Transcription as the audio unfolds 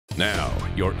Now,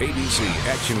 your ABC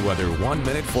Action Weather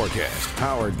 1-minute forecast,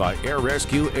 powered by Air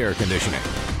Rescue Air Conditioning.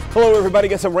 Hello, everybody.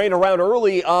 Get some rain around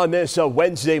early on this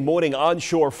Wednesday morning.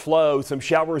 Onshore flow, some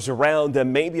showers around,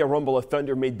 and maybe a rumble of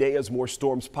thunder midday as more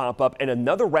storms pop up, and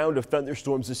another round of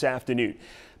thunderstorms this afternoon.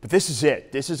 But this is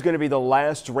it. This is going to be the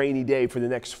last rainy day for the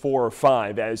next 4 or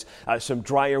 5 as some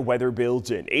drier weather builds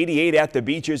in. 88 at the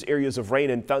beaches, areas of rain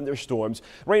and thunderstorms.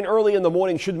 Rain early in the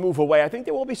morning should move away. I think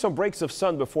there will be some breaks of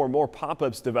sun before more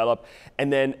pop-ups develop,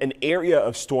 and then an area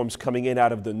of storms coming in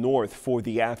out of the north for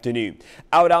the afternoon.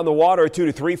 Out on the water, 2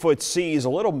 to 3 foot seas, a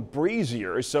little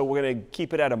breezier, so we're going to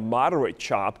keep it at a moderate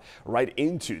chop right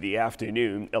into the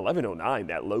afternoon. 11:09,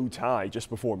 that low tide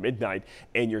just before midnight,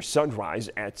 and your sunrise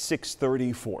at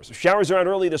 6:34. So showers around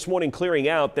early this morning, clearing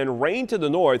out, then rain to the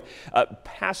north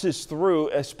passes through,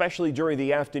 especially during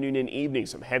the afternoon and evening.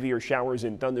 Some heavier showers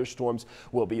and thunderstorms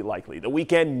will be likely. The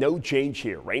weekend, no change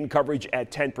here. Rain coverage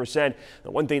at 10%.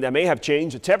 The one thing that may have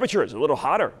changed, the temperature is a little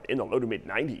hotter in the low to mid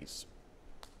 90s.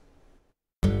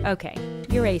 Okay,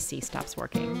 your AC stops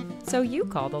working, so you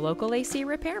call the local AC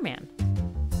repairman.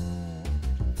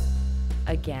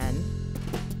 Again.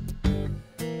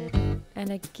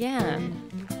 And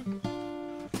again.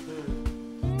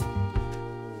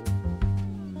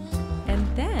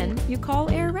 And then you call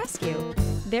Air Rescue.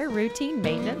 Their routine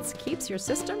maintenance keeps your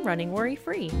system running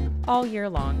worry-free all year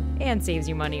long and saves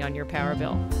you money on your power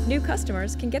bill. New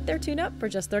customers can get their tune-up for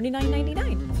just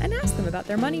 $39.99 and ask them about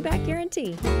their money-back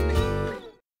guarantee.